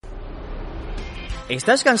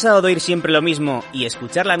¿Estás cansado de oír siempre lo mismo y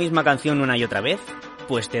escuchar la misma canción una y otra vez?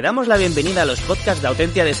 Pues te damos la bienvenida a los podcasts de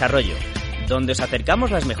Autentia Desarrollo, donde os acercamos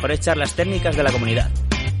las mejores charlas técnicas de la comunidad.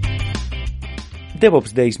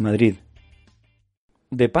 DevOps Days Madrid.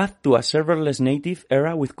 The Path to a Serverless Native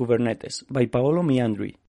Era with Kubernetes by Paolo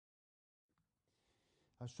Mainardi.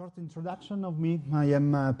 A short introduction of me. I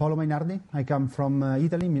am Paolo Mainardi. I come from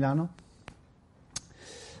Italy, Milano.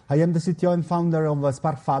 I am the CTO and founder of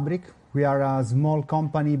Spark Fabric. We are a small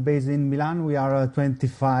company based in Milan. We are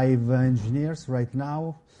 25 engineers right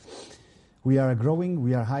now. We are growing,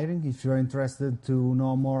 we are hiring. If you're interested to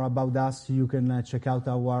know more about us, you can check out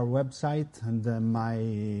our website and my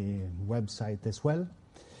website as well.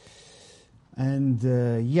 And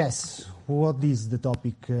yes, what is the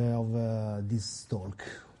topic of this talk?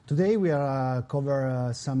 Today we are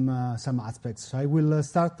cover some aspects. I will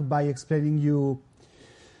start by explaining you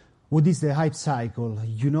what is the hype cycle.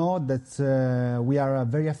 You know that we are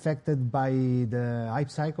very affected by the hype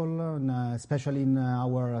cycle, especially in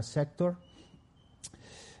our sector.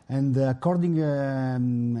 And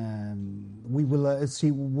we will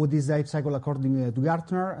see what is the hype cycle according to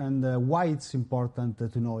Gartner and why it's important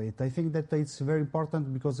to know it. I think that it's very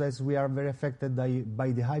important because as we are very affected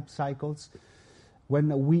by the hype cycles,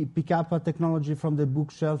 when we pick up a technology from the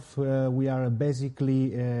bookshelf, we are basically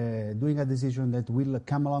doing a decision that will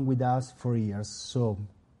come along with us for years. So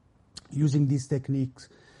using these techniques,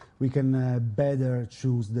 we can better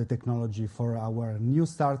choose the technology for our new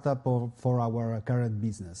startup or for our current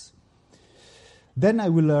business. Then I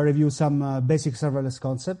will review some basic serverless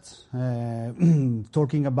concepts,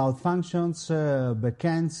 talking about functions,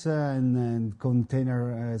 backends, and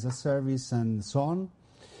container as a service, and so on.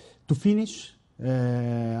 To finish,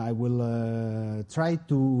 I will try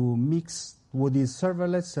to mix what is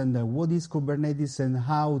serverless and what is Kubernetes and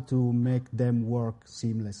how to make them work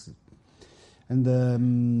seamlessly. And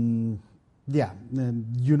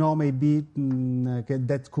you know maybe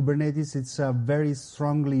that Kubernetes it's very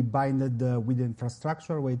strongly binded with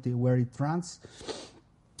infrastructure where it runs,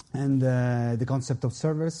 and the concept of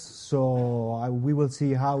servers. So we will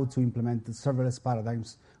see how to implement the serverless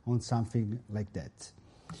paradigms on something like that.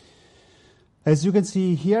 As you can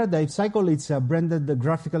see here, the hype cycle, it's a branded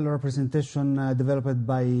graphical representation developed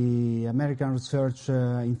by American research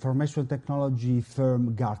information technology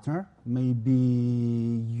firm Gartner. Maybe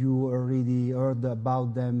you already heard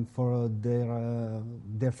about them for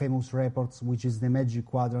their famous reports, which is the Magic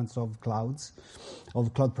Quadrants of cloud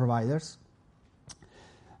providers.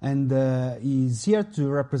 And is here to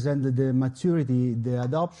represent the maturity, the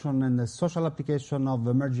adoption, and the social application of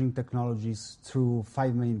emerging technologies through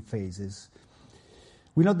 5 main phases.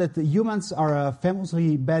 We know that humans are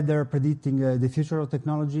famously better predicting the future of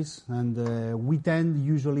technologies, and we tend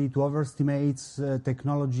usually to overestimate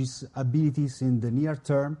technologies' abilities in the near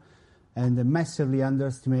term and massively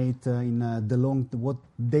underestimate what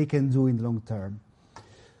they can do in the long term.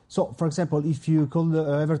 So, for example, if you could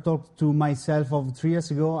ever talk to myself of 3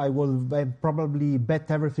 years ago, I would probably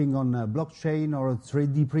bet everything on blockchain or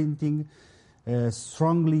 3D printing,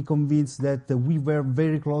 strongly convinced that we were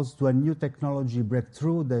very close to a new technology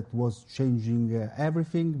breakthrough that was changing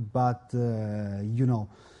everything, but then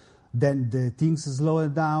the things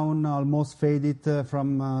slowed down, almost faded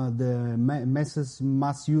from the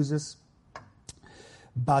mass uses.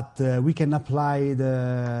 But we can apply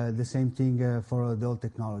the same thing for the old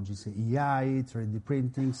technologies. AI, 3D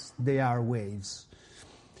printings, they are waves.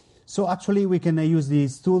 So actually we can use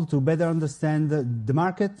this tool to better understand the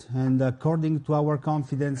market and according to our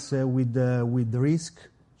confidence with the risk,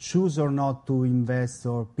 choose or not to invest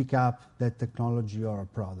or pick up that technology or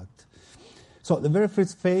product. So the very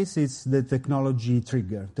first phase is the technology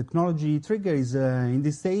trigger. Technology trigger is, in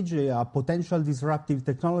this stage, a potential disruptive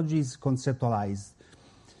technology is conceptualized.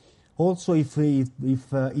 Also, if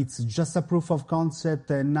it's just a proof of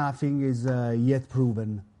concept and nothing is yet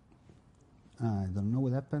proven. I don't know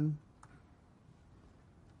what happened.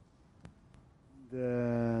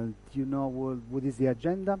 You know what is the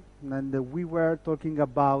agenda, and we were talking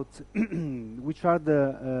about which are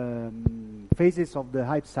the phases of the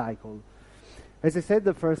hype cycle. As I said,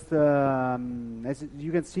 the first, as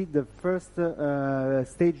you can see, the first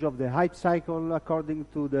stage of the hype cycle, according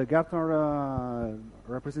to the Gartner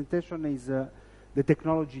representation, is the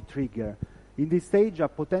technology trigger. In this stage, a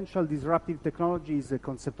potential disruptive technology is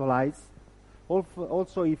conceptualized.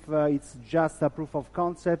 Also, if it's just a proof of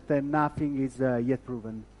concept and nothing is yet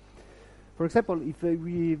proven. For example, if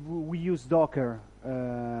we use Docker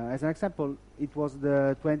as an example, it was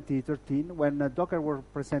the 2013 when Docker was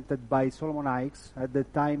presented by Solomon Hykes. At the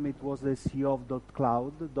time, it was the CEO of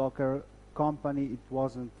 .cloud. Docker company, it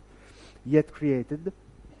wasn't yet created.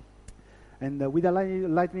 And with a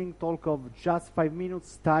lightning talk of just 5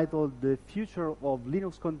 minutes titled The Future of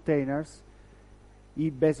Linux Containers, he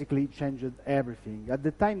basically changed everything. At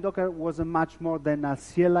the time, Docker was much more than a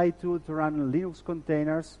CLI tool to run Linux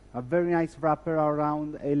containers, a very nice wrapper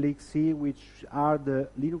around LXC, which are the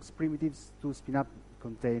Linux primitives to spin up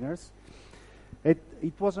containers.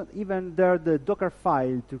 It wasn't even there the Docker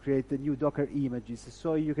file to create the new Docker images,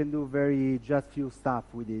 so you can do just few stuff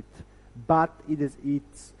with it. But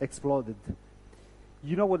it's exploded.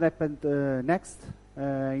 You know what happened next?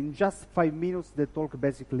 In just 5 minutes, the talk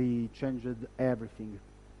basically changed everything.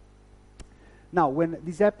 Now, when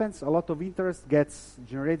this happens, a lot of interest gets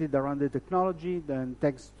generated around the technology, then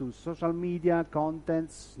thanks to social media,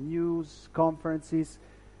 contents, news, conferences,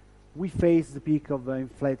 we face the peak of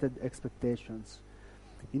inflated expectations.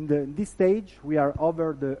 In this stage, we are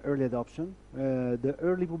over the early adoption. The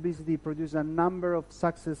early publicity produced a number of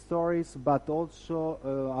success stories, but also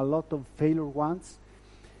a lot of failure ones.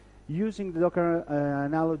 Using the Docker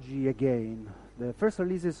analogy again, the first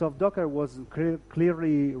releases of Docker was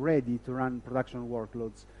clearly ready to run production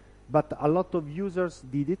workloads, but a lot of users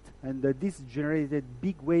did it, and this generated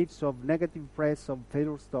big waves of negative press of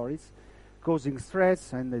failure stories, causing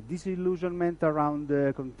stress and disillusionment around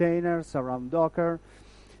the containers, around Docker,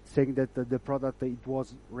 saying that the product it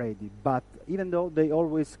was ready. But even though they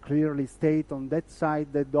always clearly state on that side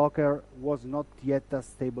that Docker was not yet a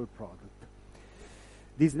stable product.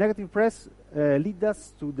 This negative press lead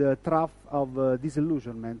us to the trough of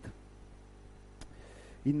disillusionment.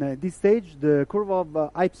 In this stage, the curve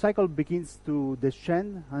of hype cycle begins to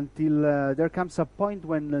descend until there comes a point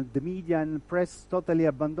when the media and press totally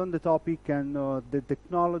abandon the topic and the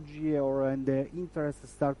technology and the interest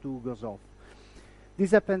start to go off.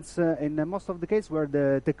 This happens in most of the cases where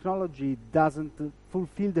the technology doesn't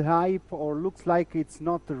fulfill the hype or looks like it's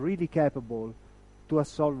not really capable to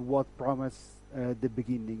solve what promised at the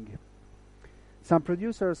beginning. Some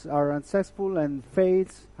producers are unsuccessful and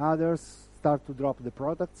fails, others start to drop the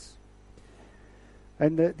products.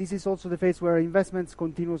 And this is also the phase where investments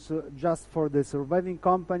continues just for the surviving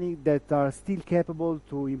company that are still capable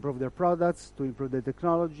to improve their products, to improve the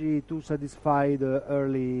technology, to satisfy the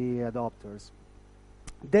early adopters.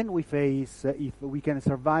 Then we face, if we can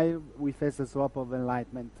survive, we face a slope of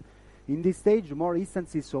enlightenment. In this stage, more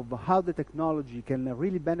instances of how the technology can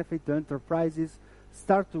really benefit the enterprises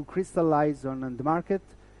start to crystallize on the market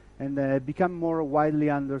and become more widely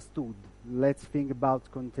understood. Let's think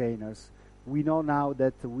about containers. We know now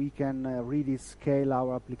that we can really scale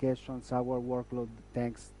our applications, our workload,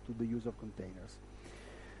 thanks to the use of containers.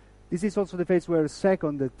 This is also the phase where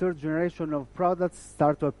second, the third generation of products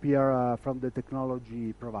start to appear from the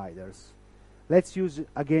technology providers. Let's use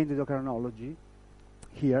again the Docker analogy.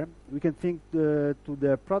 Here, we can think to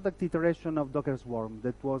the product iteration of Docker Swarm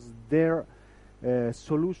that was their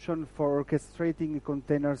solution for orchestrating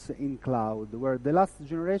containers in cloud, where the last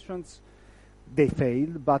generations, they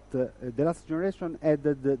failed, but the last generation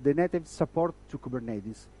added the native support to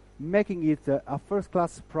Kubernetes, making it a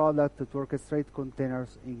first-class product to orchestrate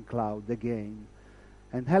containers in cloud again,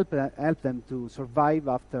 and help them to survive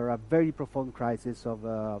after a very profound crisis of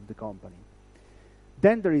the company.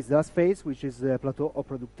 Then there is the last phase, which is the plateau of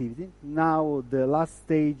productivity. Now, the last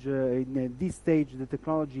stage, in this stage, the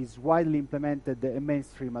technology is widely implemented and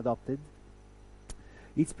mainstream adopted.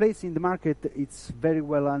 Its place in the market, it's very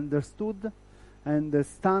well understood, and the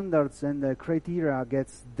standards and the criteria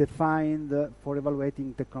gets defined for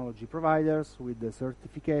evaluating technology providers with the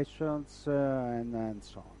certifications and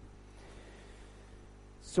so on.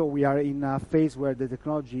 So we are in a phase where the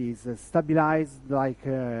technology is stabilized, like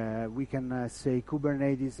we can say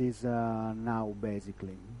Kubernetes is now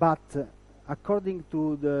basically. But according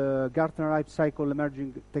to the Gartner Hype Cycle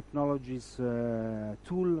Emerging Technologies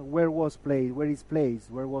tool, where was placed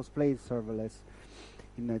serverless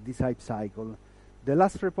in this hype cycle? The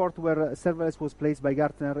last report where serverless was placed by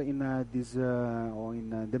Gartner in the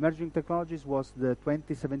emerging technologies was the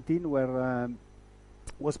 2017, where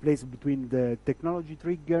was placed between the technology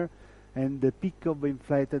trigger and the peak of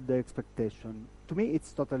inflated expectation. To me,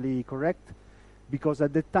 it's totally correct, because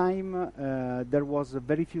at the time there was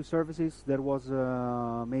very few services. There was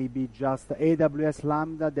maybe just AWS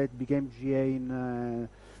Lambda that became GA in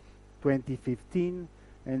 2015,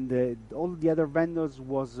 and all the other vendors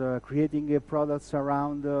was creating products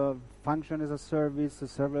around function as a service, a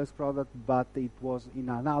serverless product, but it was in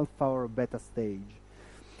an alpha or beta stage.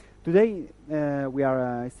 Today, we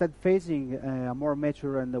are instead facing a more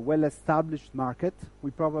mature and well-established market.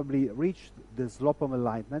 We probably reached the slope of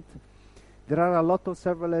enlightenment. There are a lot of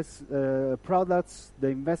serverless products, the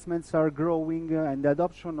investments are growing, and the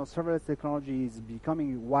adoption of serverless technology is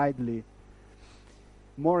becoming widely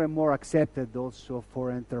more and more accepted also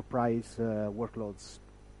for enterprise workloads.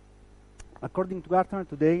 According to Gartner,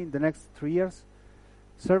 today, in the next 3 years,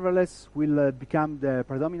 serverless will become the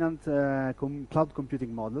predominant cloud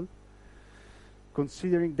computing model,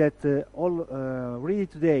 considering that really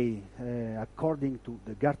today, according to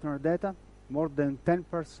the Gartner data, more than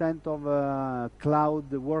 10% of cloud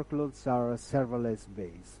workloads are serverless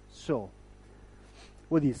based. So,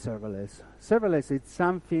 what is serverless? Serverless is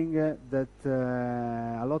something that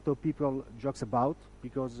a lot of people jokes about,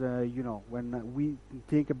 because you know, when we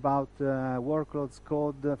think about workloads,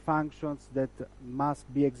 code, functions that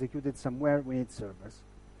must be executed somewhere, we need servers.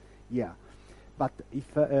 Yeah, but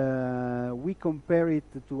if we compare it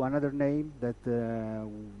to another name that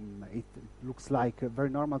it looks like very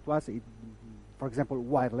normal to us, for example,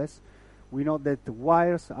 wireless. We know that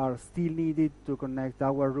wires are still needed to connect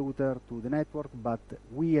our router to the network, but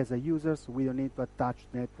we as a users, we don't need to attach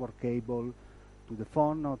network cable to the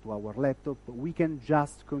phone or to our laptop. We can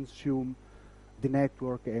just consume the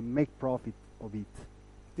network and make profit of it.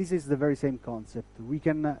 This is the very same concept. We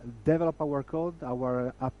can develop our code,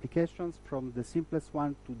 our applications, from the simplest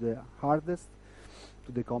one to the hardest,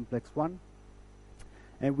 to the complex one.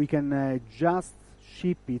 And we can just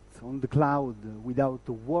ship it on the cloud without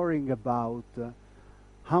worrying about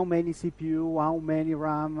how many CPU, how many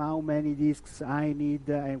RAM, how many disks I need,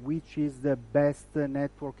 and which is the best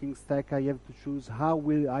networking stack I have to choose, how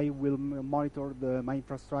I will monitor my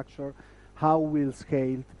infrastructure, how will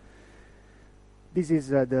scale. This is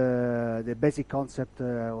the basic concept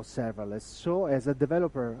of serverless. So as a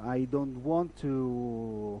developer, I don't want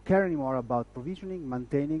to care anymore about provisioning,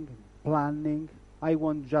 maintaining, planning. I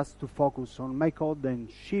want just to focus on my code and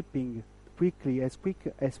shipping quick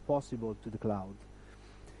as possible to the cloud.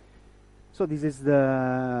 So this is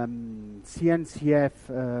the CNCF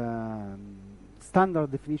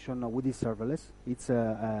standard definition of what is serverless. It's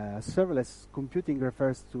serverless computing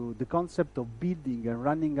refers to the concept of building and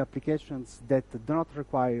running applications that do not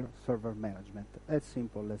require server management. As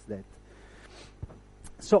simple as that.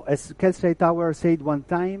 So, as Kelsey Tower said one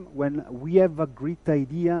time, when we have a great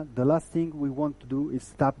idea, the last thing we want to do is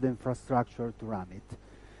stop the infrastructure to run it.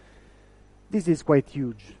 This is quite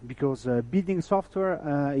huge, because building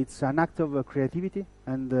software, it's an act of creativity,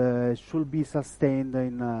 and should be sustained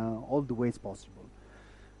in all the ways possible.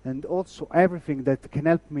 And also, everything that can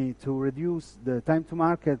help me to reduce the time to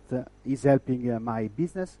market is helping my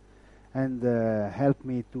business, and help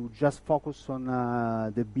me to just focus on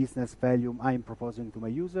the business value I'm proposing to my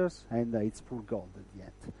users, and it's pure gold at the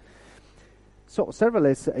end. So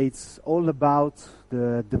serverless, it's all about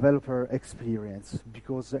the developer experience,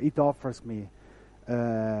 because it offers me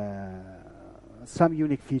some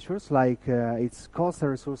unique features, like it's cost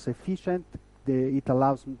and resource efficient. It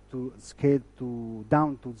allows me to scale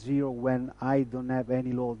down to zero when I don't have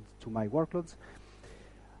any load to my workloads.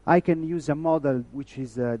 I can use a model which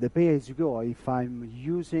is the pay-as-you-go. If I'm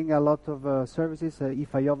using a lot of services,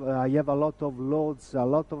 if I have a lot of loads, a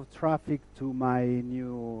lot of traffic to my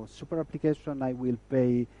new super application, I will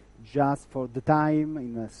pay just for the time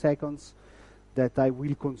in seconds that I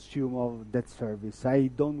will consume of that service. I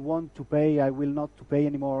don't want to pay, I will not to pay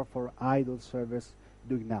anymore for idle service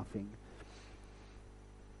doing nothing.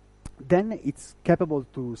 Then it's capable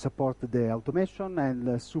to support the automation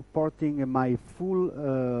and supporting my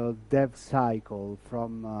full dev cycle,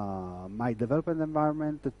 from my development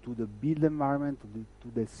environment to the build environment to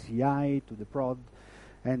the CI to the prod,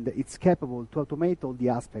 and it's capable to automate all the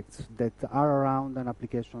aspects that are around an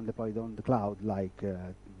application deployed on the cloud, like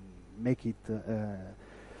make it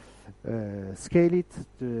scale it,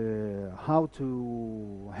 how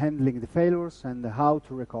to handling the failures, and how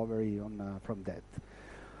to recovery from that.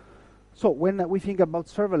 So when we think about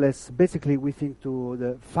serverless, basically we think to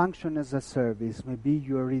the function as a service. Maybe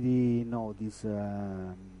you already know this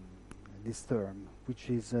this term, which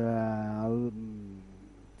is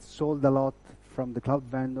sold a lot from the cloud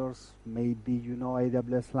vendors. Maybe you know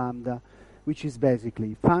AWS Lambda, which is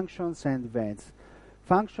basically functions and events.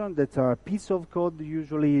 Functions that are a piece of code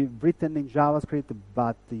usually written in JavaScript,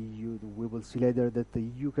 but we will see later that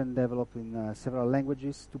you can develop in several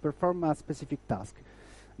languages to perform a specific task.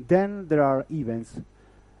 Then there are events,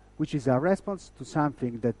 which is a response to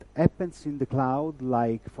something that happens in the cloud,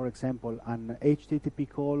 like, for example, an HTTP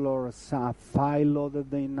call or a file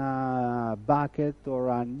loaded in a bucket or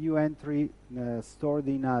a new entry stored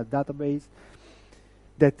in a database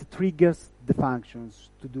that triggers the functions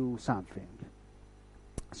to do something.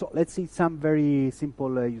 So let's see some very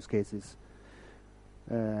simple use cases.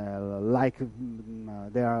 like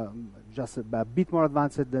they are just a bit more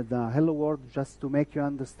advanced than the Hello World, just to make you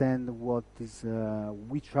understand what is,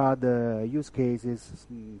 which are the use cases,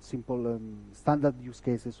 simple standard use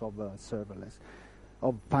cases of serverless,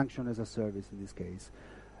 of function as a service in this case.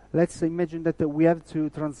 Let's imagine that we have to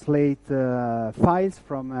translate files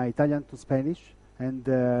from Italian to Spanish, and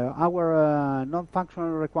our non-functional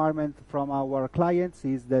requirement from our clients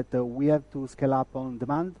is that we have to scale up on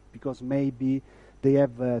demand, because maybe they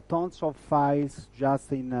have tons of files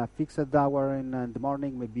just in a fixed hour in the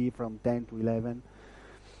morning, maybe from 10 to 11.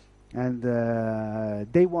 And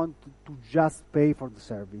they want to just pay for the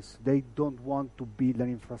service. They don't want to build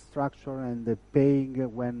an infrastructure and paying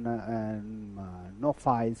when no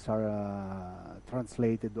files are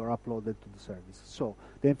translated or uploaded to the service. So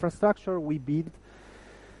the infrastructure we build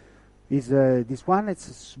is this one.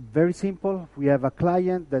 It's very simple. We have a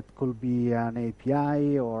client that could be an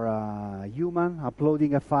API or a human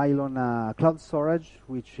uploading a file on a cloud storage,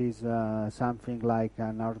 which is something like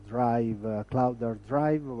an hard drive, cloud hard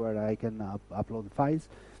drive, where I can upload files.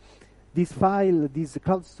 This file, this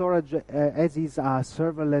cloud storage, as is a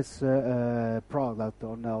serverless product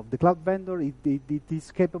of the cloud vendor, it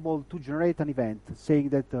is capable to generate an event saying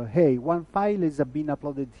that, hey, one file is being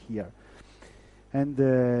uploaded here.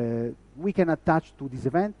 And we can attach to this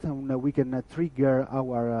event, and we can trigger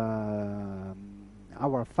our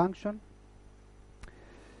function.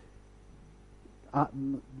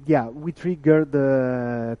 We trigger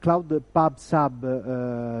the Cloud Pub Sub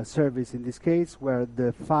service in this case, where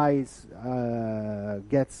the files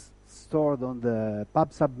gets stored on the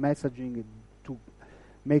Pub Sub messaging to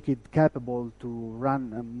make it capable to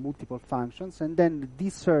run multiple functions. And then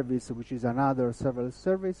this service, which is another serverless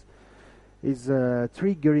service, is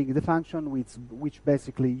triggering the function which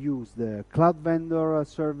basically use the cloud vendor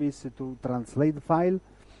service to translate the file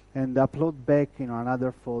and upload back in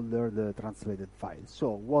another folder the translated file. So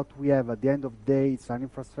what we have at the end of the day is an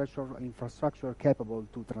infrastructure capable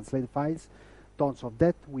to translate files, tons of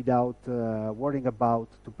that, without worrying about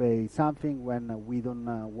to pay something when we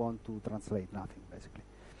don't want to translate nothing, basically.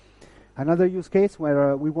 Another use case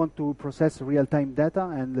where we want to process real-time data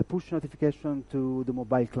and push notification to the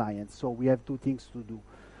mobile client. So we have two things to do.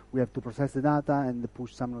 We have to process the data and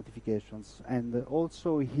push some notifications. And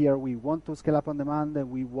also here we want to scale up on demand,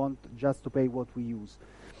 and we want just to pay what we use.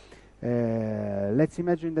 Let's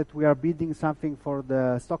imagine that we are bidding something for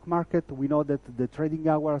the stock market. We know that the trading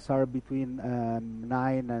hours are between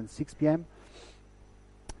 9 and 6 p.m.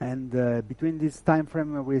 And between this time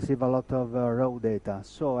frame, we receive a lot of raw data.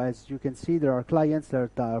 So as you can see, there are clients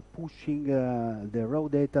that are pushing the raw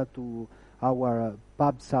data to our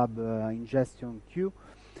PubSub ingestion queue,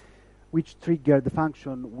 which trigger the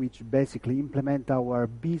function which basically implement our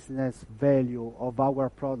business value of our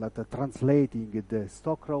product, translating the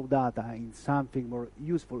stock raw data in something more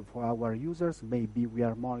useful for our users. Maybe we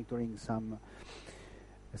are monitoring some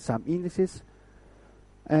indices.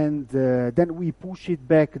 And then we push it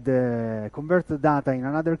back, the converted data in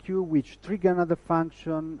another queue, which trigger another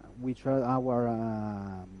function, which are our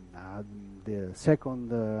the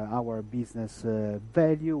second our business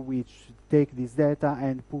value, which take this data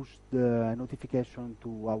and push the notification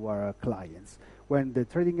to our clients. When the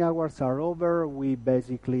trading hours are over, we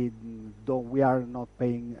basically we are not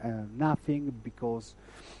paying nothing, because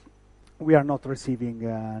we are not receiving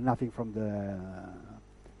nothing from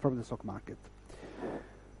the stock market.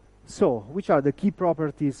 So, which are the key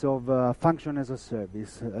properties of function as a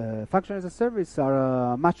service? Function as a service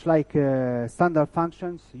are much like standard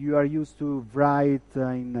functions you are used to write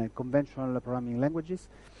in conventional programming languages.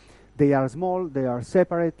 They are small, they are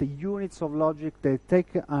separate units of logic. They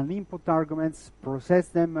take an input arguments, process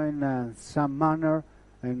them in some manner,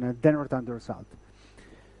 and then return the result.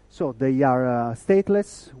 So they are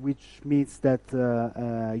stateless, which means that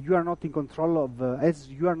you are not in control of, as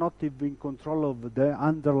you are not in control of the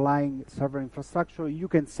underlying server infrastructure. You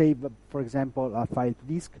can save, for example, a file to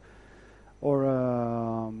disk, or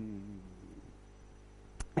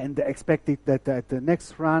and expect it that at the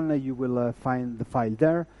next run you will find the file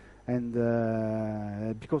there. And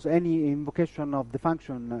because any invocation of the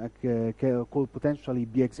function could potentially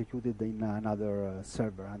be executed in another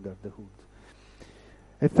server under the hood.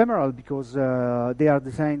 Ephemeral, because they are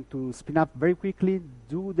designed to spin up very quickly,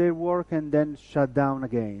 do their work, and then shut down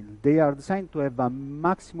again. They are designed to have a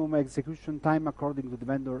maximum execution time according to the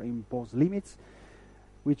vendor imposed limits,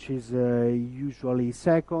 which is usually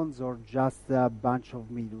seconds or just a bunch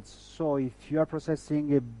of minutes. So if you are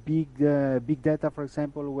processing a big data, for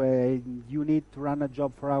example, where you need to run a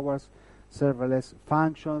job for hours, serverless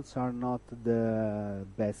functions are not the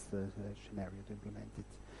best scenario to implement it.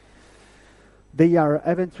 They are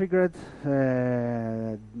event triggered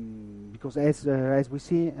because as we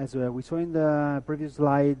saw in the previous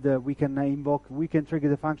slide, we can trigger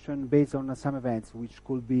the function based on some events, which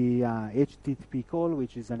could be HTTP call,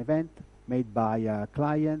 which is an event made by a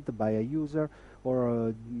client, by a user,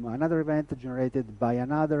 or another event generated by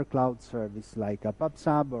another cloud service like a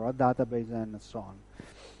PubSub or a database and so on.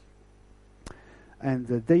 And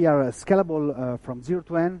they are scalable from 0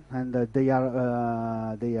 to n, and they have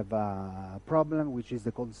a problem, which is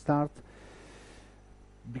the cold start,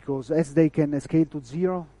 because as they can scale to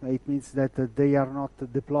 0, it means that they are not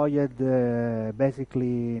deployed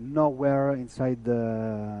basically nowhere inside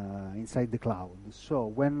the cloud. So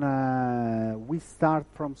when we start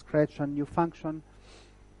from scratch a new function,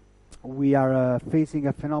 we are facing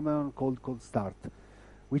a phenomenon called cold start,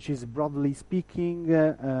 which is, broadly speaking,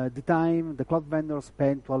 the time the cloud vendor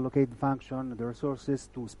spent to allocate the function, the resources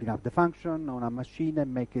to spin up the function on a machine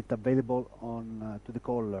and make it available to the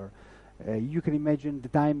caller. You can imagine the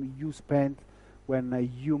time you spent when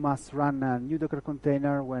you must run a new Docker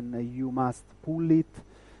container, when you must pull it,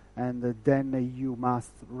 and then you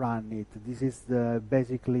must run it. This is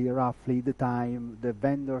basically roughly the time the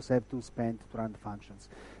vendors have to spend to run the functions.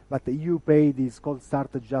 But you pay this cold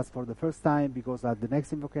start just for the first time, because at the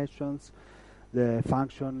next invocations the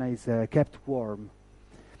function is kept warm.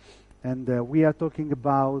 And we are talking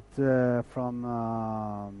about from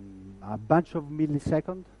a bunch of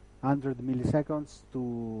milliseconds, 100 milliseconds,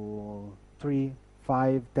 to 3,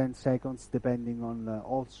 5, 10 seconds, depending on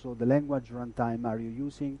also the language runtime are you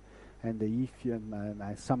using, and if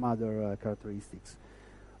some other characteristics.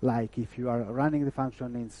 Like if you are running the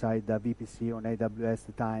function inside the VPC on AWS,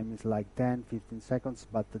 the time is like 10, 15 seconds,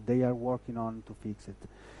 but they are working on to fix it.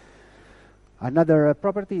 Another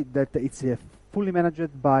property that it's fully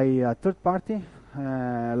managed by a third party,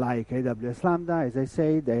 like AWS Lambda, as I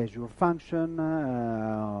said, Azure Function,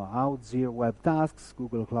 Auth0 Web Tasks,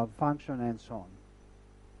 Google Cloud Function, and so on.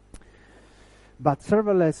 But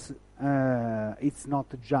serverless, it's not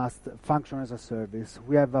just function as a service.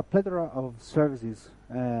 We have a plethora of services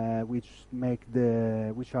which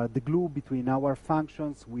are the glue between our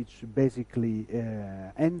functions, which basically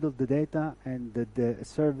handle the data, and the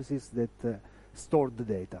services that store the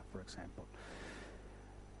data, for example.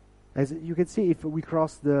 As you can see, if we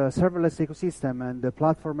cross the serverless ecosystem and the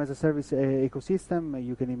platform as a service ecosystem,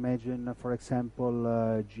 you can imagine, for example,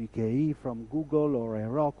 GKE from Google or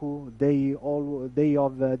Heroku.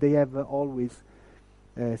 They have always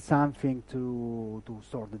something to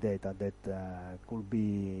store the data. That could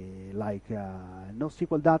be like a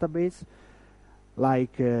NoSQL database,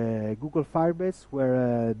 like Google Firebase,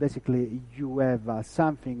 where basically you have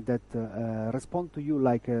something that responds to you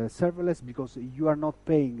like serverless, because you are not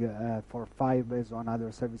paying for Firebase on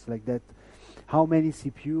other services like that. How many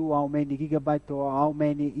CPU, how many gigabytes, or how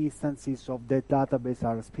many instances of that database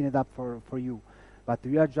are spinned up for you. But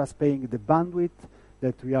we are just paying the bandwidth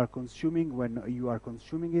that we are consuming when you are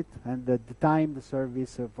consuming it, and the time, the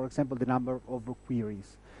service, for example, the number of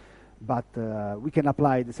queries. But we can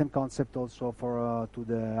apply the same concept also for to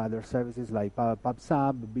the other services like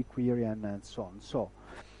PubSub, BigQuery, and so on. So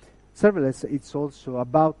serverless, it's also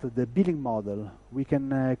about the billing model. We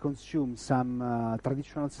can consume some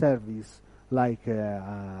traditional service like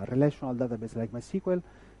a relational database like MySQL,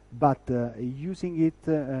 but using it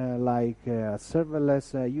like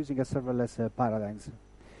serverless, using a serverless paradigms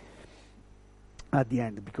at the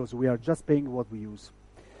end, because we are just paying what we use.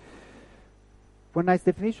 One nice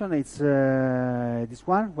definition is this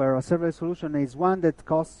one, where a serverless solution is one that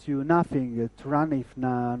costs you nothing to run if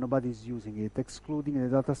nobody is using it, excluding the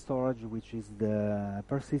data storage, which is the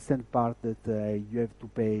persistent part that you have to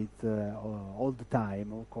pay it all the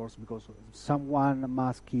time, of course, because someone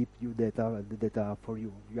must keep the data for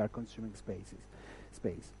you. You are consuming space.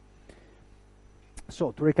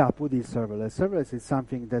 So to recap, what is serverless? Serverless is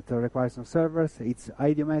something that requires no servers. It's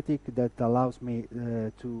idiomatic, that allows me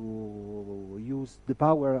to use the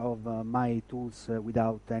power of my tools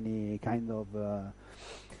without any kind of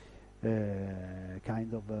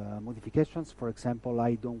modifications. For example,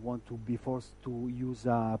 I don't want to be forced to use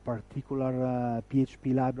a particular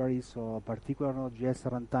PHP library, so a particular Node.js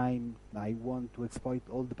runtime. I want to exploit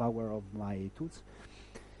all the power of my tools.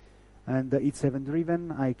 And it's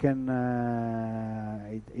event-driven. I can.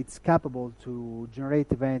 It's capable to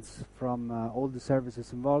generate events from all the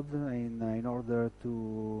services involved in order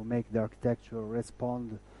to make the architecture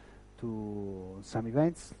respond to some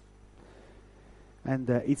events. and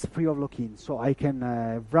it's free of lock-in. So I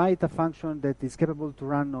can write a function that is capable to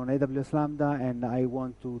run on AWS Lambda, and I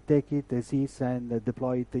want to take it as is and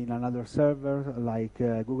deploy it in another server like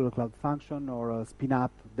Google Cloud Function, or spin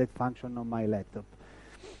up that function on my laptop.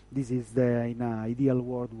 This is in an ideal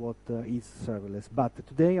world what is serverless. But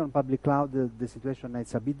today on public cloud, the situation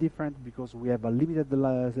is a bit different because we have a limited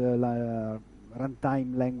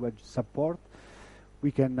runtime language support.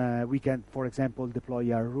 We can, for example,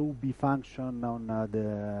 deploy a Ruby function on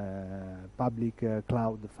the public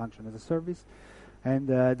cloud function as a service, and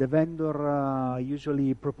the vendor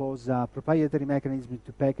usually proposes a proprietary mechanism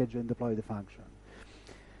to package and deploy the function.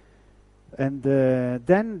 And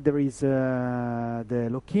then there is the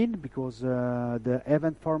lock-in, because the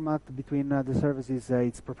event format between the services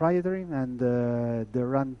it's proprietary, and the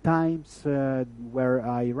run times where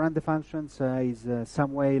I run the functions is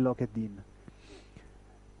some way locked in.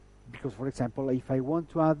 Because, for example, if I want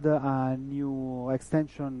to add a new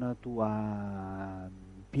extension to a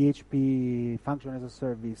PHP function as a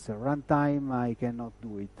service runtime, I cannot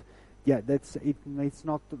do it. Yeah, that's it. It's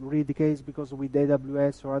not really the case, because with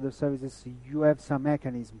AWS or other services, you have some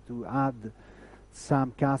mechanism to add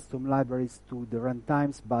some custom libraries to the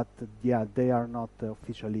runtimes, but yeah, they are not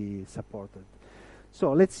officially supported.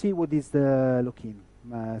 So let's see what is the lock-in.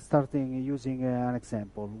 Starting using an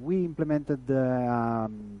example, we implemented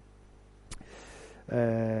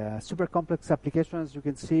super complex application, as you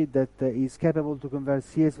can see, that is capable to convert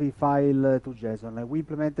CSV file to JSON. We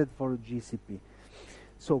implemented for GCP.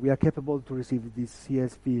 So we are capable to receive these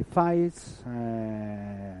CSV files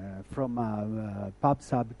from a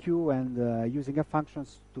pub/sub queue, and using a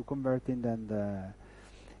functions to convert it and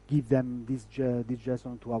give them this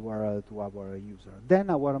JSON to our user.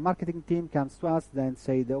 Then our marketing team comes to us and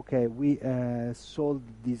say, okay, we sold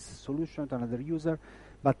this solution to another user,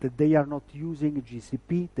 but they are not using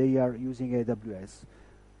GCP, they are using AWS.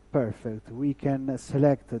 Perfect. We can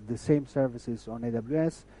select the same services on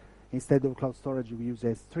AWS. Instead of cloud storage, we use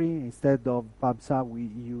S3. Instead of pub/sub, we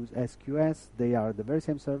use SQS. They are the very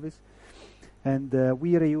same service. And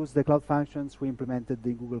we reuse the cloud functions we implemented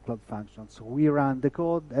in Google Cloud Functions. So we run the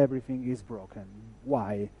code, everything is broken.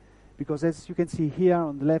 Why? Because as you can see here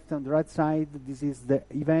on the left and the right side, this is the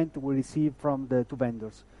event we receive from the two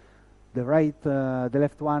vendors. The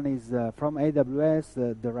left one is from AWS,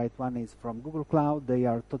 the right one is from Google Cloud. They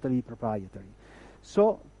are totally proprietary.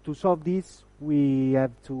 So to solve this, we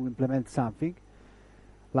have to implement something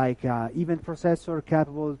like event processor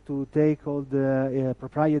capable to take all the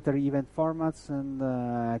proprietary event formats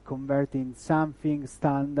and convert in something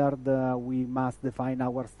standard. We must define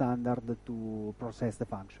our standard to process the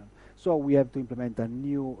function. So we have to implement a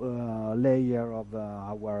new layer of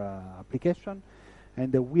our application,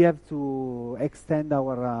 and we have to extend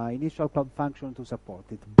our initial cloud function to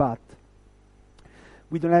support it. But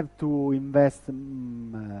we don't have to invest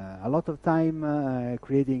a lot of time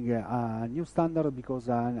creating a new standard, because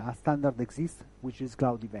a standard exists, which is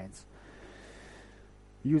cloud events.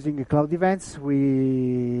 Using cloud events,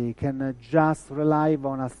 we can just rely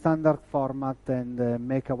on a standard format and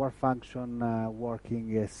make our function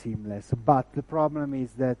working seamless. But the problem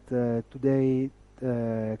is that today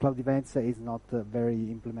cloud events is not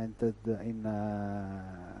very implemented in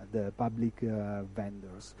the public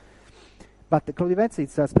vendors. But the cloud events,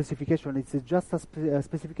 it's a specification. It's just a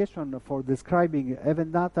specification for describing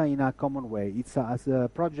event data in a common way. It's a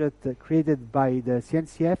project created by the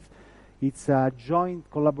CNCF. It's a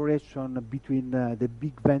joint collaboration between the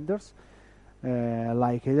big vendors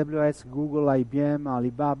like AWS, Google, IBM,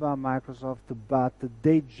 Alibaba, Microsoft, but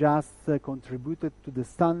they just contributed to the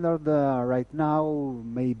standard. Right now,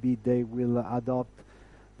 maybe they will adopt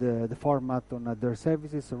the format on their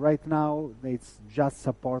services. Right now, it's just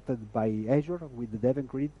supported by Azure with the Devon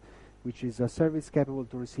Grid, which is a service capable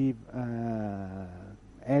to receive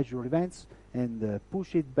Azure events and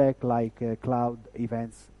push it back like cloud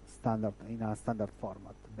events standard in a standard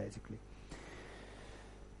format, basically.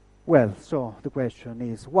 Well, so the question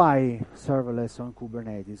is, why serverless on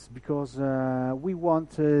Kubernetes? Because we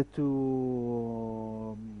want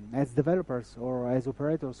to, as developers or as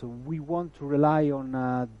operators, we want to rely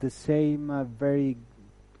on the same very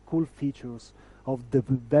cool features of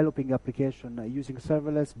developing application using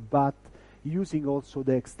serverless, but using also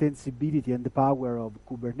the extensibility and the power of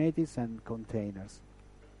Kubernetes and containers.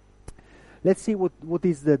 Let's see what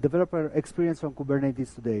is the developer experience on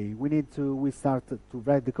Kubernetes today. We start to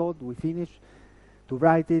write the code, we finish to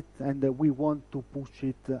write it, and we want to push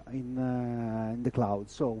it in the cloud.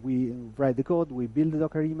 So we write the code, we build the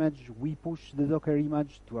Docker image, we push the Docker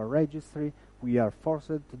image to a registry. We are forced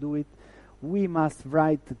to do it. We must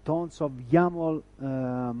write tons of YAML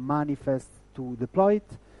manifest to deploy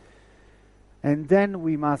it. And then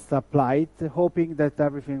we must apply it, hoping that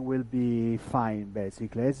everything will be fine,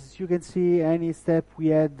 basically. As you can see, any step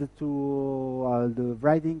we add to the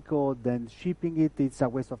writing code and shipping it, it's a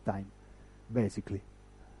waste of time, basically.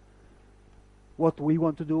 What we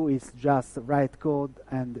want to do is just write code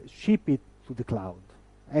and ship it to the cloud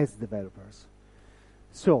as developers.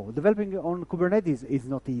 So, developing on Kubernetes is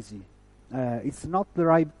not easy. It's not the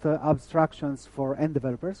right abstractions for end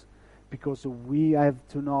developers, because we have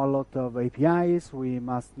to know a lot of APIs, we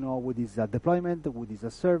must know what is a deployment, what is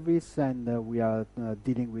a service, and we are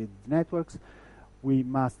dealing with networks. We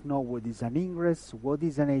must know what is an ingress, what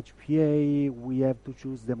is an HPA, we have to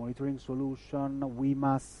choose the monitoring solution, we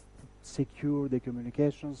must secure the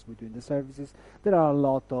communications between the services. There are a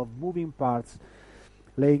lot of moving parts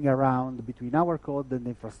laying around between our code and the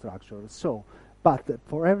infrastructure. But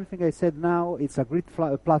for everything I said now, it's a great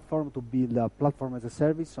platform to build a platform as a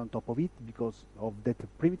service on top of it because of the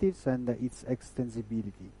primitives and its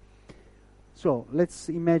extensibility. So let's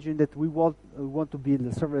imagine that we want to build a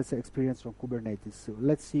serverless experience on Kubernetes. So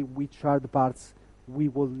let's see which are the parts we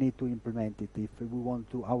will need to implement it if we want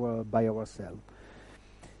to by ourselves.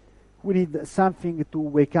 We need something to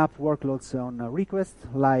wake up workloads on a request,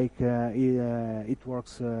 like it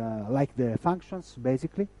works like the functions,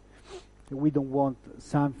 basically. We don't want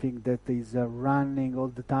something that is running all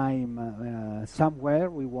the time somewhere.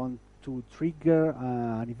 We want to trigger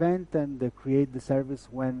an event and create the service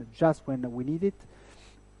just when we need it.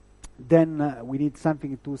 Then we need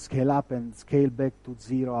something to scale up and scale back to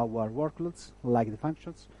zero our workloads, like the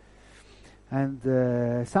functions.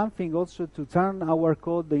 And something also to turn our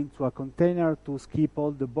code into a container to skip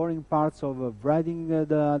all the boring parts of writing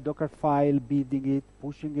the Docker file, building it,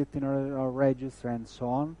 pushing it in a register, and so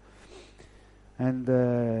on. And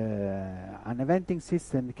an eventing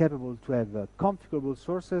system capable to have configurable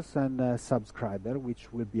sources and subscriber,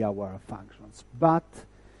 which will be our functions. But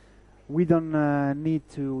we don't need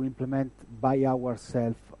to implement by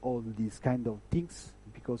ourselves all these kind of things,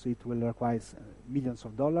 because it will require millions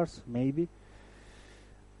of dollars, maybe,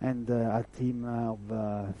 and a team of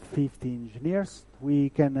 50 engineers. We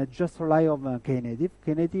can just rely on Knative.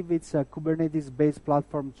 Knative is a Kubernetes-based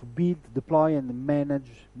platform to build, deploy, and manage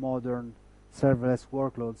modern serverless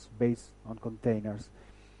workloads based on containers.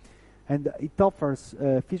 And it offers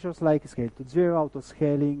features like scale to zero,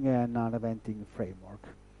 auto-scaling, and an eventing framework.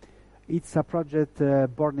 It's a project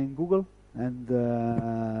born in Google, and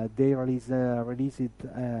they release it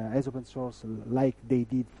as open source like they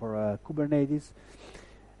did for Kubernetes.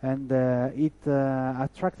 And it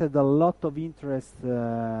attracted a lot of interest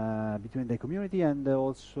between the community and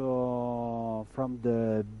also from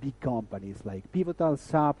the big companies like Pivotal,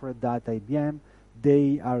 SAP, Red Hat, IBM.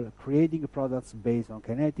 They are creating products based on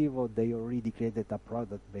Knative, or they already created a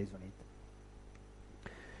product based on it.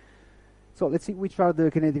 So let's see which are the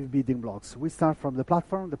Knative building blocks. We start from the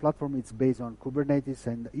platform. The platform is based on Kubernetes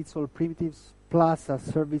and it's all primitives plus a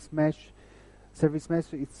service mesh. Service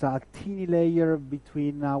mesh, it's a teeny layer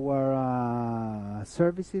between our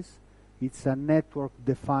services. It's a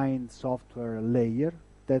network-defined software layer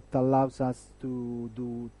that allows us to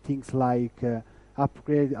do things like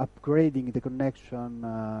upgrading the connection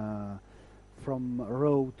from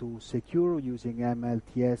raw to secure using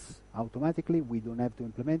MLTS automatically. We don't have to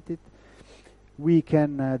implement it. We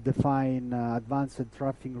can define advanced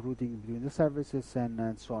traffic routing between the services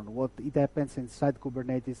and so on. What it happens inside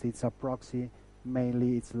Kubernetes, it's a proxy.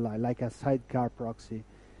 Mainly, it's like a sidecar proxy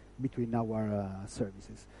between our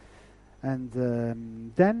services. And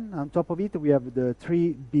then, on top of it, we have the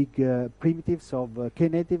three big primitives of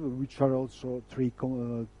Knative, which are also three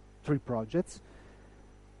projects,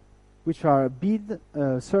 which are build,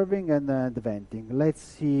 serving, and eventing. Let's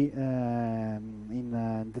see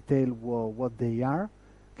in detail what they are.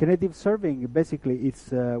 Knative serving, basically, it's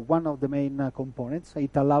one of the main components.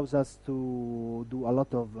 It allows us to do a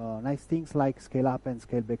lot of nice things like scale up and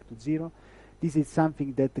scale back to zero. This is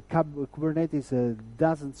something that the Kubernetes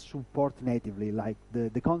doesn't support natively, like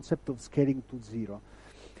the concept of scaling to zero.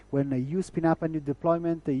 When you spin up a new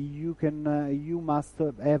deployment, you must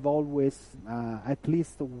have always at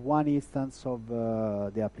least one instance of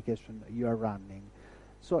the application you are running.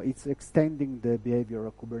 So it's extending the behavior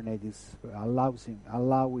of Kubernetes,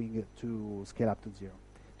 allowing it to scale up to zero,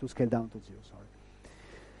 to scale down to zero. Sorry.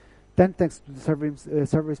 Then, thanks to the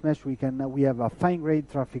service mesh, we have a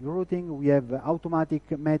fine-grained traffic routing. We have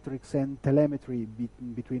automatic metrics and telemetry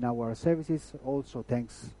between our services. Also,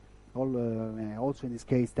 also in this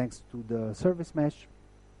case, thanks to the service mesh.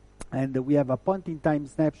 And we have a point-in-time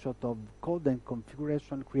snapshot of code and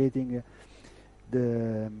configuration, creating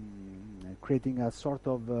creating a sort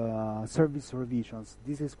of service revisions.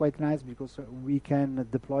 This is quite nice because we can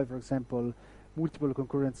deploy, for example, multiple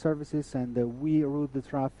concurrent services, and we route the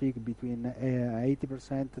traffic between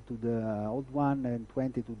 80% to the old one and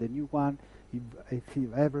 20 to the new one. If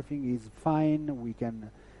everything is fine, we can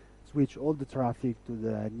switch all the traffic to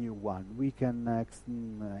the new one. We can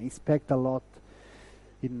inspect a lot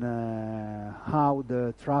in how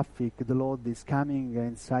the traffic, the load is coming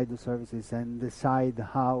inside the services, and decide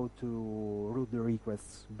how to route the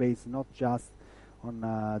requests based not just on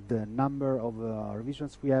the number of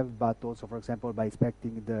revisions we have, but also, for example, by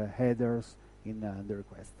inspecting the headers in the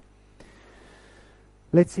request.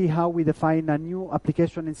 Let's see how we define a new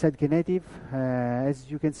application inside Knative.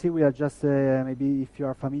 As you can see, we are just, maybe if you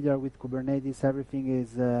are familiar with Kubernetes, everything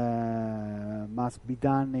is must be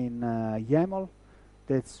done in YAML.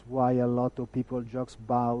 That's why a lot of people jokes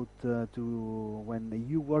about when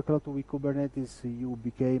you work a lot with Kubernetes, you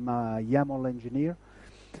became a YAML engineer.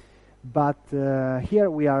 But here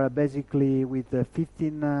we are basically with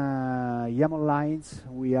 15 YAML lines.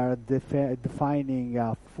 We are defining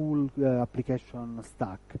a full application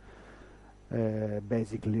stack,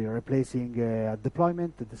 basically replacing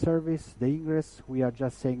deployment, the service, the ingress. We are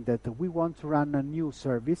just saying that we want to run a new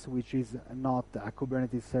service, which is not a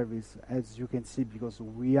Kubernetes service, as you can see, because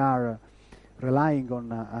we are relying on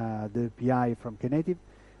the API from Knative.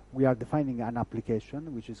 We are defining an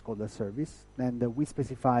application, which is called a service, and we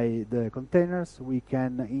specify the containers. We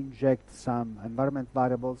can inject some environment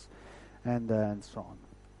variables, and so on.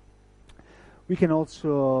 We can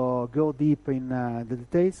also go deep in the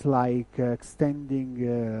details, like extending,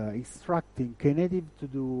 instructing Knative to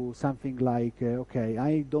do something like, okay,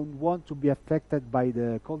 I don't want to be affected by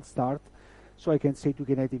the cold start, so I can say to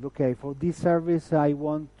Knative, okay, for this service, I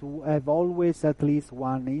want to have always at least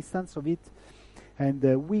one instance of it. And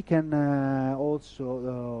we can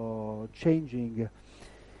also changing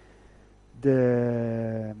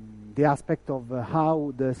the aspect of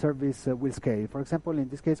how the service will scale. For example, in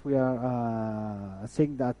this case, we are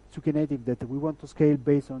saying that to Knative that we want to scale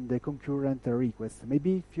based on the concurrent request.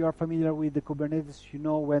 Maybe if you are familiar with the Kubernetes, you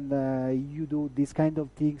know when you do these kind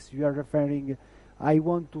of things, you are referring, I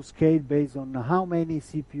want to scale based on how many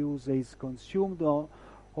CPUs is consumed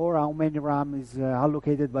or how many RAM is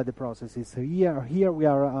allocated by the processes. Here we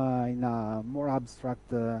are in a more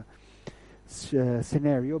abstract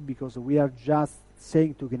scenario, because we are just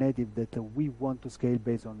saying to Knative that we want to scale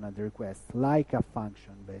based on the request, like a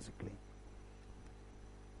function, basically.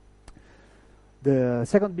 The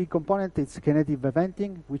second big component is Knative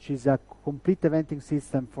Eventing, which is a complete eventing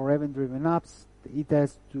system for event-driven apps. It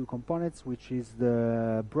has two components, which is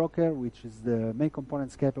the broker, which is the main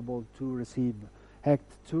components capable to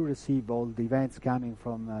act to receive all the events coming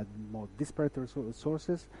from more disparate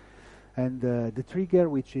sources, and the trigger,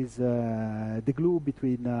 which is the glue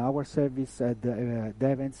between our service and the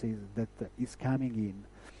events that is coming in.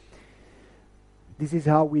 This is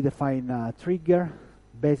how we define trigger.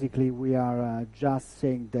 Basically, we are just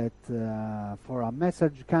saying that for a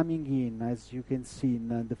message coming in, as you can see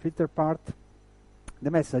in the filter part,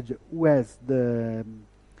 the message who has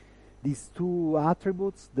these two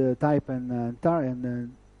attributes, the type and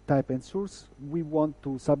type and source, we want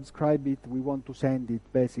to subscribe it, we want to send it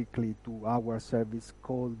basically to our service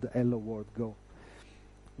called Hello World Go.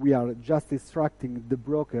 We are just instructing the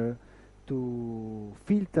broker to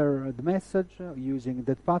filter the message using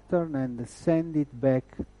that pattern and send it back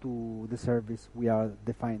to the service we are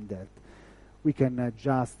defined that. We can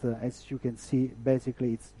just, as you can see,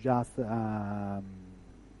 basically it's just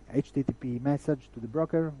HTTP message to the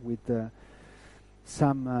broker with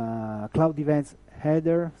some cloud events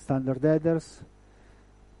header, standard headers,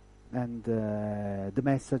 and the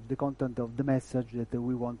message, the content of the message that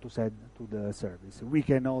we want to send to the service. We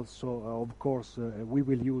can also, of course, we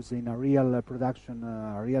will use in a real production,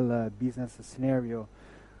 real business scenario,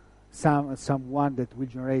 someone that will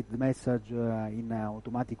generate the message in an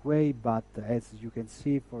automatic way, but as you can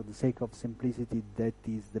see, for the sake of simplicity, that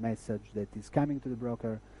is the message that is coming to the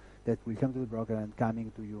broker, that will come to the broker and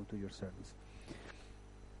coming to you, to your service.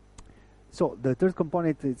 So the third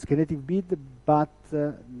component is Knative Bid, but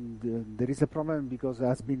there is a problem because it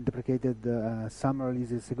has been deprecated some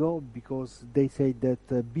releases ago, because they say that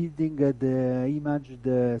building the image,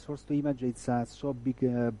 the source to image, it's a so big,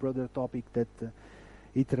 broader topic that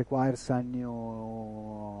it requires a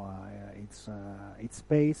new its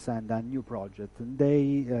space and a new project. And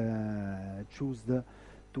they choose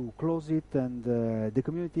to close it, and the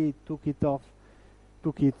community took the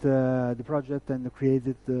project and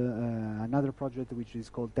created another project which is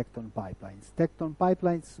called Tekton Pipelines. Tekton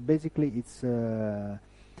Pipelines, basically,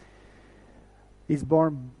 is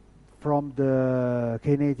born from the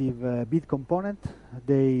Knative build component.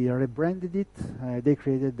 They rebranded it, they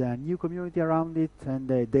created a new community around it, and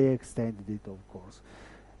they extended it, of course.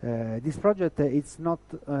 This project it's not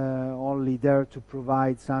only there to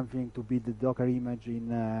provide something to build the Docker image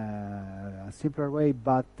in a simpler way,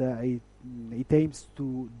 but it aims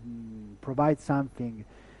to provide something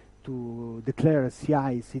to declare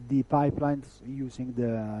CI/CD pipelines using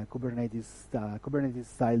the Kubernetes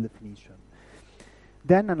style definition.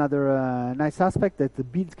 Then another nice aspect that the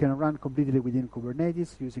build can run completely within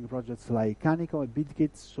Kubernetes using projects like Kaniko and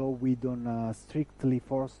BuildKit, so we don't strictly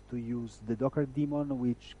forced to use the Docker daemon,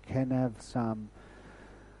 which has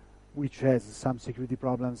some security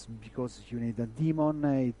problems because you need a daemon.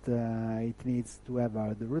 It needs to have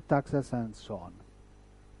the root access and so on.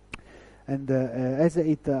 And as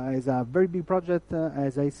it is a very big project,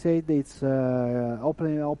 as I said, it's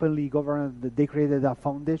openly governed. They created a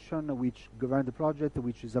foundation which governed the project,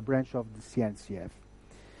 which is a branch of the CNCF.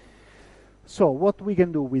 So what we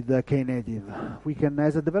can do with Knative? We can,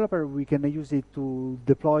 as a developer, we can use it to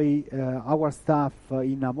deploy our stuff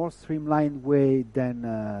in a more streamlined way than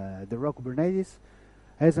the raw Kubernetes.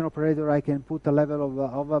 As an operator, I can put a level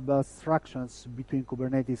of abstractions between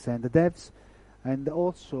Kubernetes and the devs. And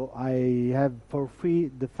also I have for free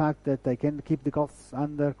the fact that I can keep the costs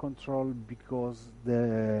under control because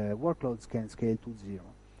the workloads can scale to 0.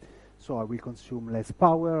 So I will consume less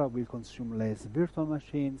power, I will consume less virtual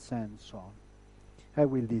machines, and so on. I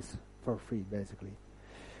will this for free, basically.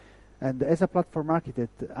 And as a platform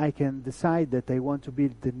architect, I can decide that I want to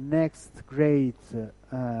build the next great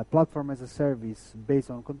platform as a service based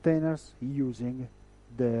on containers using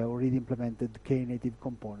the already implemented Knative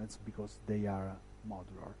components because they are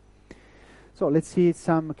modular. So let's see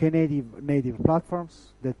some Knative native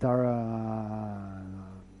platforms that are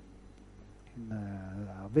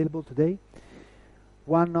available today.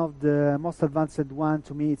 One of the most advanced one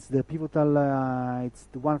to me, it's the Pivotal. It's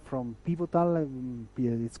the one from Pivotal.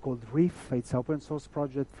 It's called Reef. It's an open source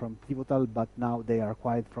project from Pivotal, but now they are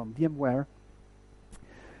acquired from VMware.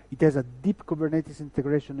 It has a deep Kubernetes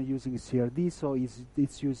integration using CRD, so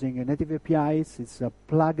it's using native APIs. It's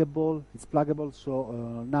pluggable. It's pluggable,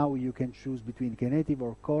 so now you can choose between Knative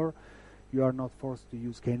or Core. You are not forced to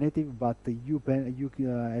use Knative, but you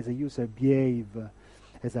as a user behave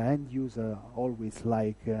as an end user always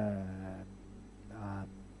like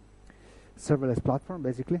serverless platform,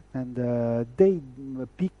 basically. And they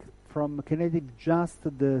pick from Knative just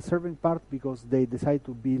the serving part because they decide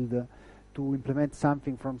to build. To implement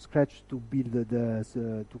something from scratch to build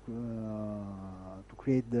to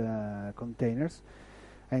create the containers,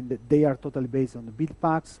 and they are totally based on the build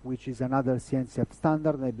packs, which is another CNCF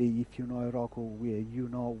standard. Maybe if you know Heroku, you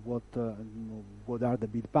know what are the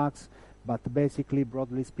build packs. But basically,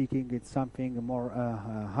 broadly speaking, it's something more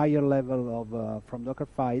higher level of from Docker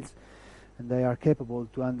files, and they are capable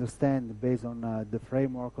to understand based on the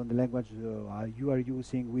framework, on the language you are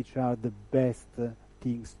using, which are the best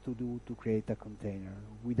things to do to create a container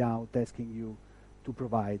without asking you to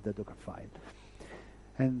provide the Docker file.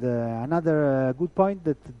 And another good point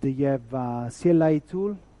that they have a CLI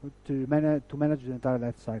tool to manage the entire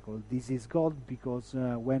life cycle. This is gold because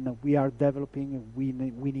when we are developing, we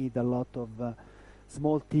need a lot of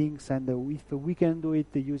small things, and if we can do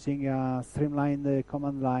it using a streamlined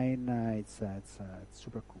command line, it's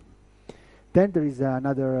super cool. Then there is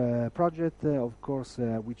another project, of course,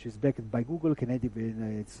 which is backed by Google. Knative,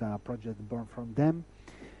 it's a project born from them.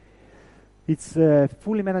 It's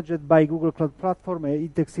fully managed by Google Cloud Platform.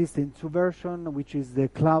 It exists in 2 versions, which is the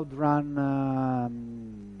Cloud Run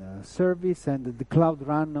service and the Cloud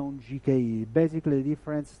Run on GKE. Basically, the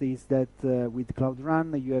difference is that with Cloud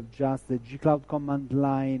Run, you have just the gcloud command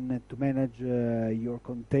line to manage your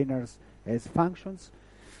containers as functions.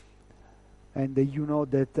 And you know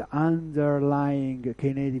that underlying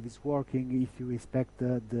Knative is working. If you expect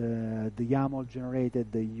the YAML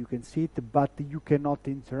generated, you can see it, but you cannot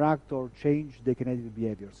interact or change the Knative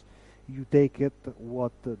behaviors. You take it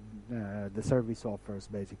what the service offers,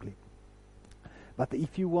 basically. But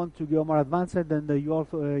if you want to go more advanced, then you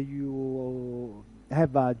also you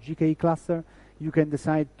have a GKE cluster. You can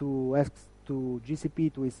decide to ask to GCP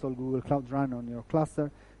to install Google Cloud Run on your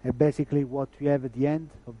cluster. And basically, what you have at the end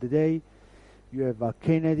of the day, you have a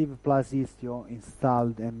Knative plus Istio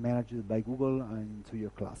installed and managed by Google into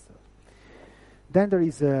your cluster. Then there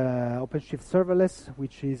is OpenShift Serverless,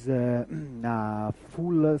 which is a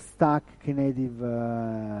full stack Knative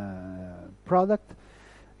product.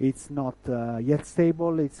 It's not yet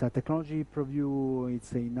stable. It's a technology preview.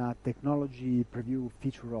 It's in a technology preview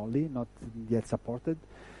feature only, not yet supported.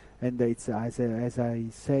 And it's as I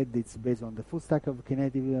said, it's based on the full stack of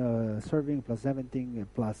Knative serving plus everything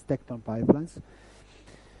plus Tekton pipelines.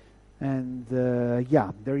 And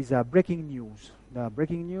yeah, there is a breaking news.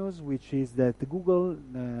 Breaking news, which is that Google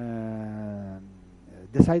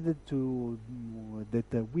decided to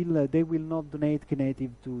they will not donate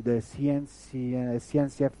Knative to the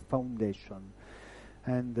CNCF Foundation,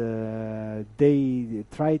 and they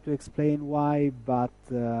try to explain why, but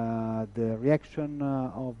the reaction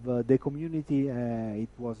of the community it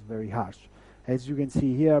was very harsh. As you can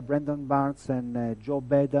see here, Brendan Barnes and Joe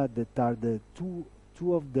Beda, that are the two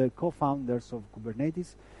of the co-founders of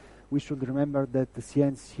Kubernetes. We should remember that the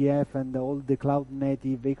CNCF and all the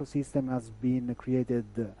cloud-native ecosystem has been created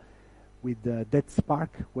with that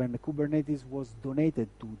spark when Kubernetes was donated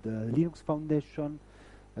to the Linux Foundation.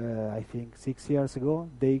 I think 6 years ago,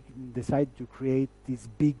 they decided to create this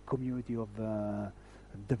big community of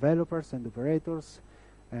developers and operators,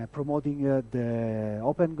 promoting the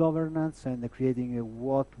open governance and creating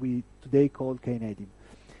what we today call Knative.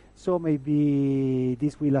 So maybe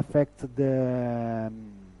this will affect the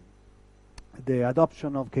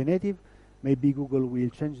adoption of Knative. Maybe Google will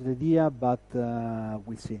change the idea, but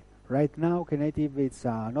we'll see. Right now, Knative is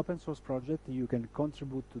an open source project. You can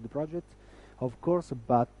contribute to the project, of course,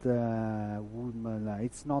 but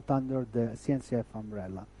it's not under the CNCF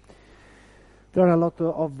umbrella. There are a lot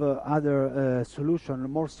of other solutions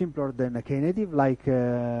more simpler than Knative, like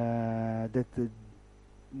that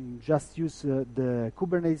just use the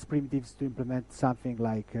Kubernetes primitives to implement something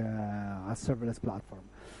like a serverless platform.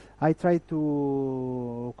 I try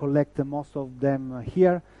to collect most of them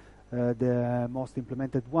here. The most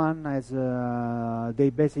implemented one, as they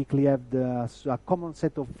basically have a common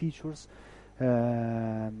set of features.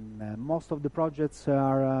 Most of the projects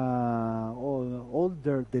are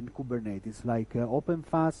older than Kubernetes, like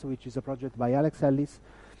OpenFaaS, which is a project by Alex Ellis,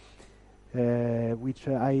 which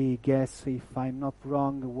I guess, if I'm not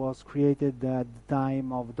wrong, was created at the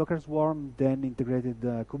time of Docker Swarm, then integrated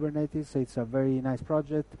Kubernetes. It's a very nice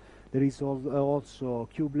project. There is also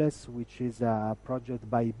Kubeless, which is a project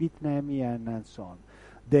by Bitnami, and so on.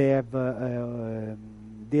 They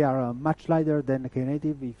are much lighter than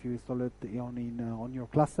Knative if you install it on your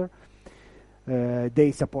cluster.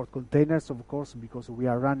 They support containers, of course, because we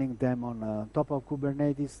are running them on top of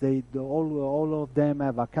Kubernetes. All of them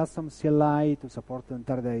have a custom CLI to support the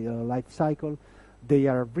entire life cycle. They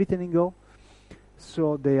are written in Go,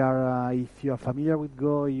 so they are. If you are familiar with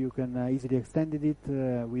Go, you can easily extend it.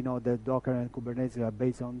 We know that Docker and Kubernetes are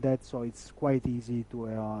based on that, so it's quite easy to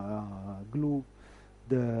glue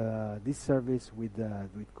this service with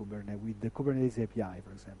Kubernetes, with the Kubernetes API,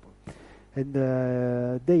 for example. And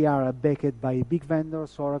they are backed by big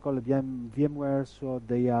vendors, Oracle, VMware, so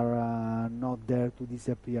they are not there to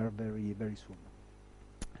disappear very, very soon.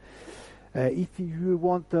 If you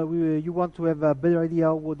want to have a better idea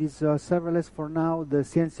of what is serverless for now, the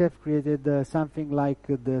CNCF created something like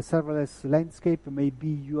the serverless landscape. Maybe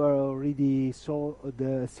you already saw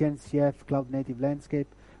the CNCF Cloud Native Landscape,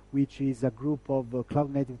 which is a group of cloud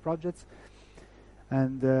native projects.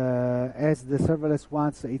 And as the serverless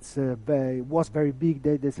ones, was very big,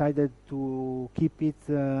 they decided to keep it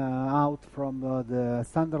out from the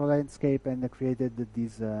standard landscape, and they created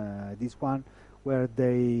this one, where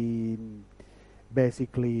they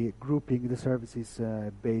basically grouping the services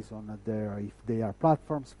based on if they are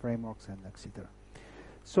platforms, frameworks, and etc.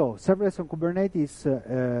 So serverless on Kubernetes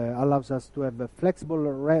allows us to have flexible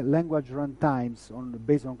language runtimes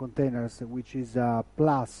based on containers, which is a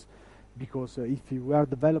plus. Because if we are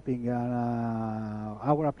developing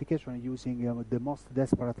our application using the most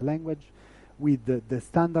desperate language with the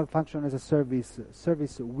standard function as a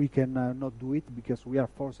service, we can not do it, because we are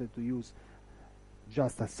forced to use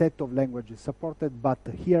just a set of languages supported. But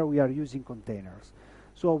here we are using containers,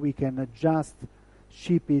 so we can just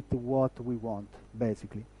ship it what we want,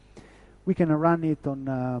 basically. We can run it on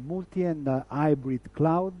multi and hybrid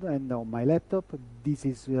cloud and on my laptop. This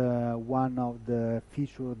is one of the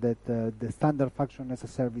features that the standard function as a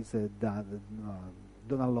service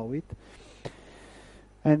don't allow it.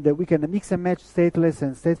 And we can mix and match stateless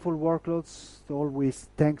and stateful workloads, always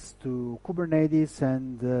thanks to Kubernetes.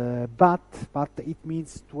 And but it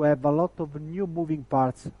means to have a lot of new moving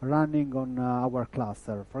parts running on our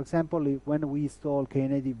cluster. For example, when we install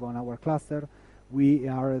Knative on our cluster, we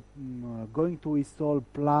are going to install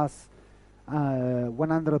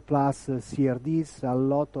 100 plus CRDs, a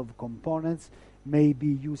lot of components. Maybe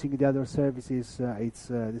using the other services,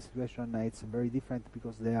 the situation it's very different,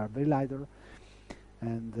 because they are very lighter.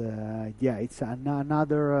 And yeah, it's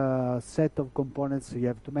another set of components you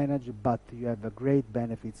have to manage, but you have great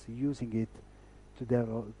benefits using it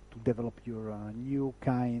to develop your new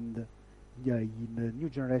kind, in the new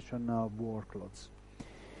generation of workloads.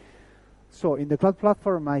 So in the cloud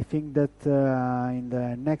platform, I think that in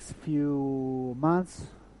the next few months,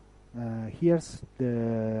 years,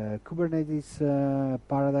 the Kubernetes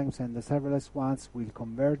paradigms and the serverless ones will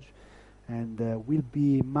converge, and will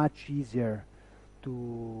be much easier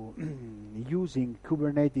to using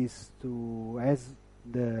Kubernetes as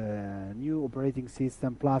the new operating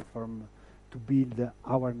system platform to build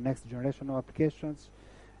our next generation of applications,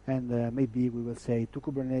 and maybe we will say to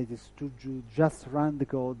Kubernetes to just run the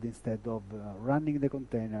code instead of running the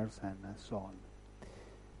containers and so on.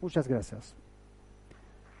 Muchas gracias.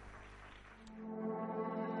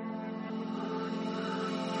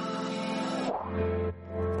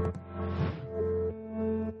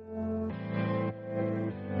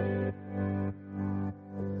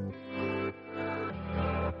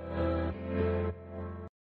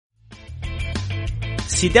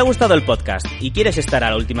 Si te ha gustado el podcast y quieres estar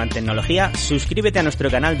a la última en tecnología, suscríbete a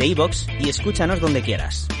nuestro canal de iVoox y escúchanos donde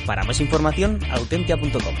quieras. Para más información,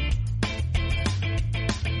 autentia.com.